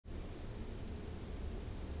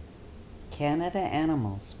Canada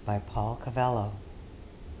Animals by Paul Covello.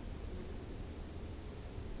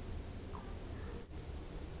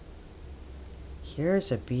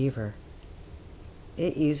 Here's a beaver.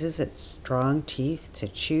 It uses its strong teeth to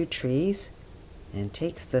chew trees and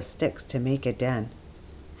takes the sticks to make a den.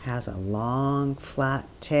 Has a long, flat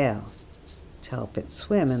tail to help it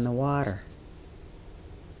swim in the water.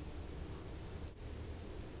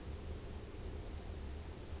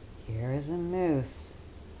 Here is a moose.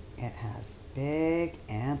 It has big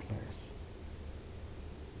antlers.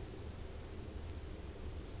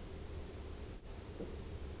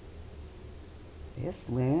 This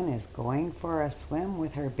loon is going for a swim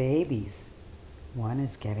with her babies. One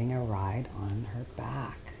is getting a ride on her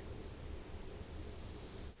back.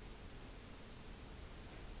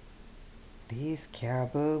 These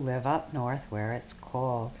caribou live up north where it's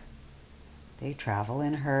cold. They travel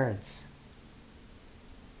in herds.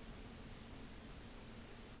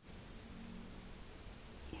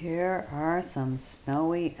 Here are some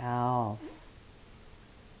snowy owls.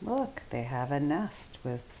 Look, they have a nest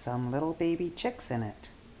with some little baby chicks in it.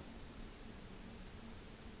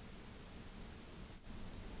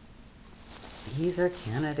 These are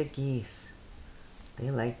Canada geese. They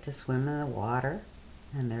like to swim in the water,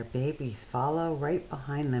 and their babies follow right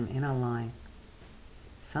behind them in a line.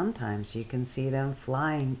 Sometimes you can see them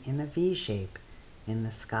flying in a V shape in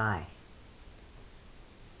the sky.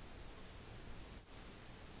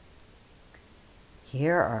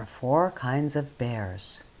 Here are 4 kinds of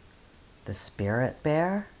bears: the spirit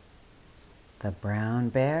bear, the brown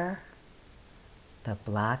bear, the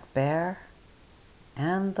black bear,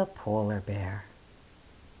 and the polar bear.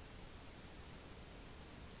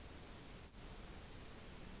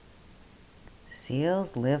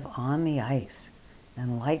 Seals live on the ice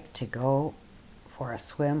and like to go for a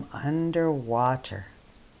swim underwater.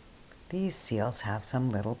 These seals have some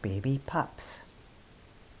little baby pups.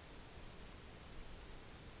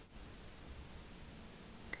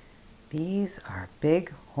 These are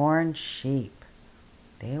bighorn sheep.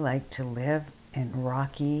 They like to live in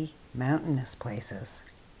rocky, mountainous places.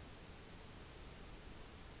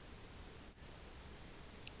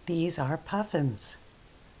 These are puffins.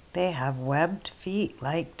 They have webbed feet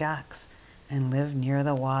like ducks and live near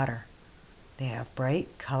the water. They have bright,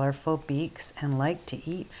 colorful beaks and like to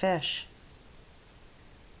eat fish.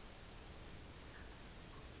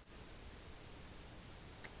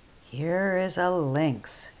 Here is a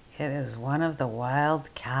lynx. It is one of the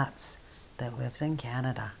wild cats that lives in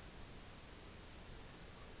Canada.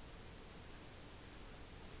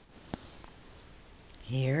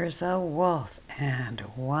 Here's a wolf and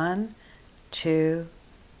 1, 2,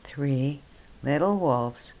 3 little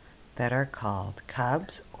wolves that are called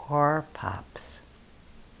cubs or pups.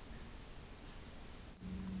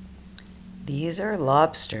 These are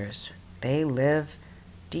lobsters. They live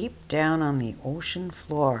deep down on the ocean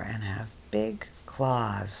floor and have big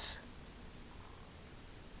claws.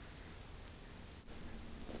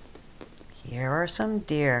 Here are some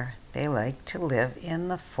deer. They like to live in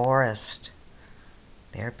the forest.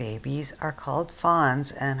 Their babies are called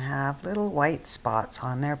fawns and have little white spots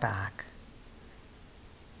on their back.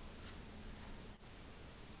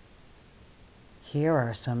 Here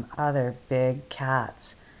are some other big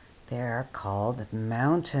cats. They are called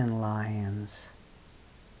mountain lions.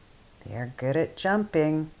 They are good at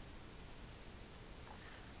jumping.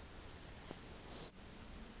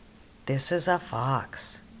 This is a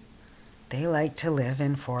fox. They like to live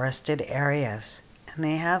in forested areas, and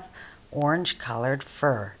they have orange-colored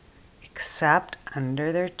fur, except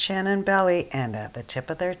under their chin and belly and at the tip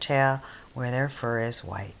of their tail where their fur is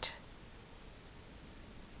white.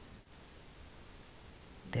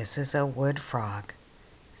 This is a wood frog.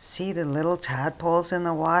 See the little tadpoles in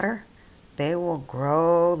the water? They will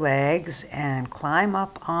grow legs and climb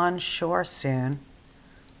up on shore soon.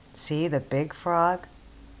 See the big frog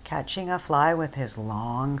catching a fly with his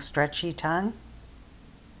long, stretchy tongue?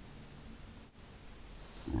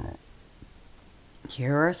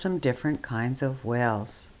 Here are some different kinds of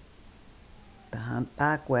whales. The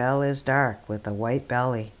humpback whale is dark with a white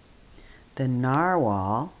belly. The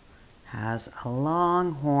narwhal has a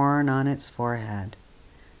long horn on its forehead.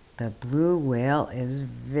 The blue whale is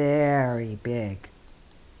very big.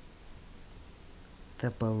 The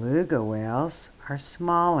beluga whales are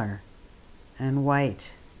smaller and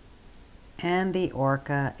white, and the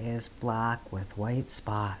orca is black with white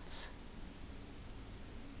spots.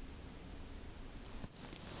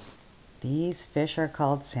 These fish are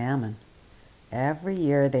called salmon. Every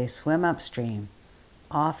year they swim upstream,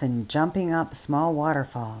 often jumping up small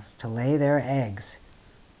waterfalls to lay their eggs.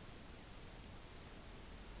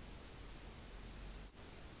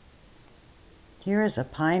 Here is a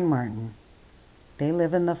pine marten. They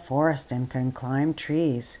live in the forest and can climb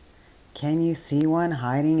trees. Can you see one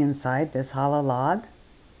hiding inside this hollow log?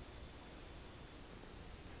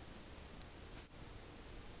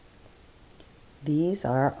 These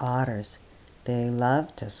are otters. They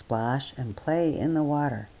love to splash and play in the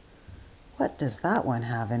water. What does that one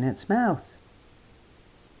have in its mouth?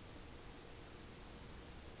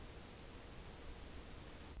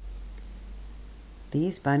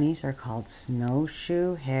 These bunnies are called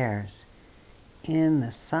snowshoe hares. In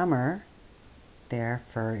the summer, their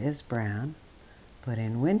fur is brown, but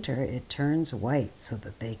in winter it turns white so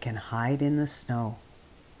that they can hide in the snow.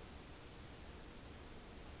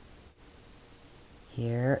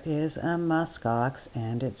 Here is a muskox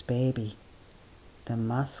and its baby. The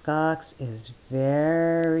muskox is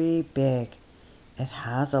very big. It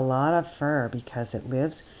has a lot of fur because it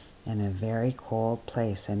lives in a very cold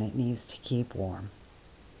place and it needs to keep warm.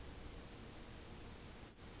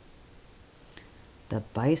 The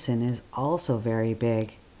bison is also very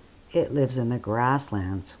big. It lives in the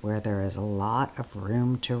grasslands where there is a lot of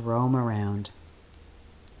room to roam around.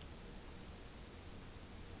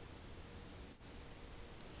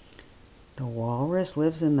 The walrus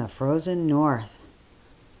lives in the frozen north.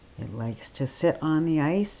 It likes to sit on the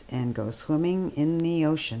ice and go swimming in the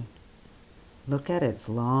ocean. Look at its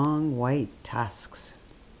long white tusks.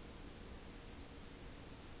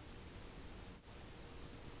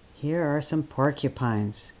 Here are some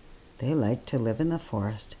porcupines. They like to live in the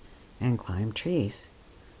forest and climb trees.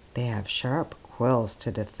 They have sharp quills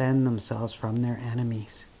to defend themselves from their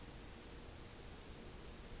enemies.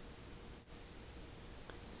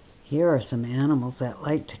 Here are some animals that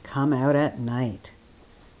like to come out at night.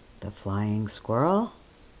 The flying squirrel,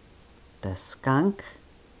 the skunk,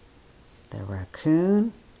 the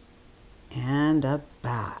raccoon, and a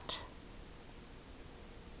bat.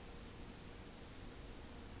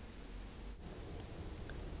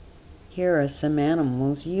 Here are some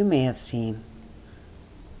animals you may have seen.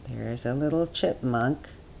 There's a little chipmunk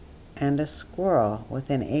and a squirrel with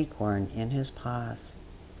an acorn in his paws.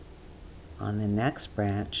 On the next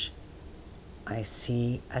branch, I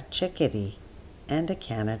see a chickadee and a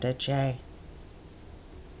Canada jay.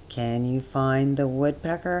 Can you find the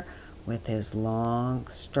woodpecker with his long,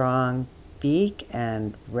 strong beak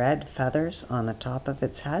and red feathers on the top of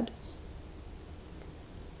its head?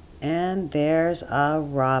 And there's a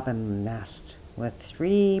robin nest with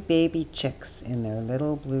 3 baby chicks in their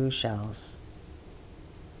little blue shells.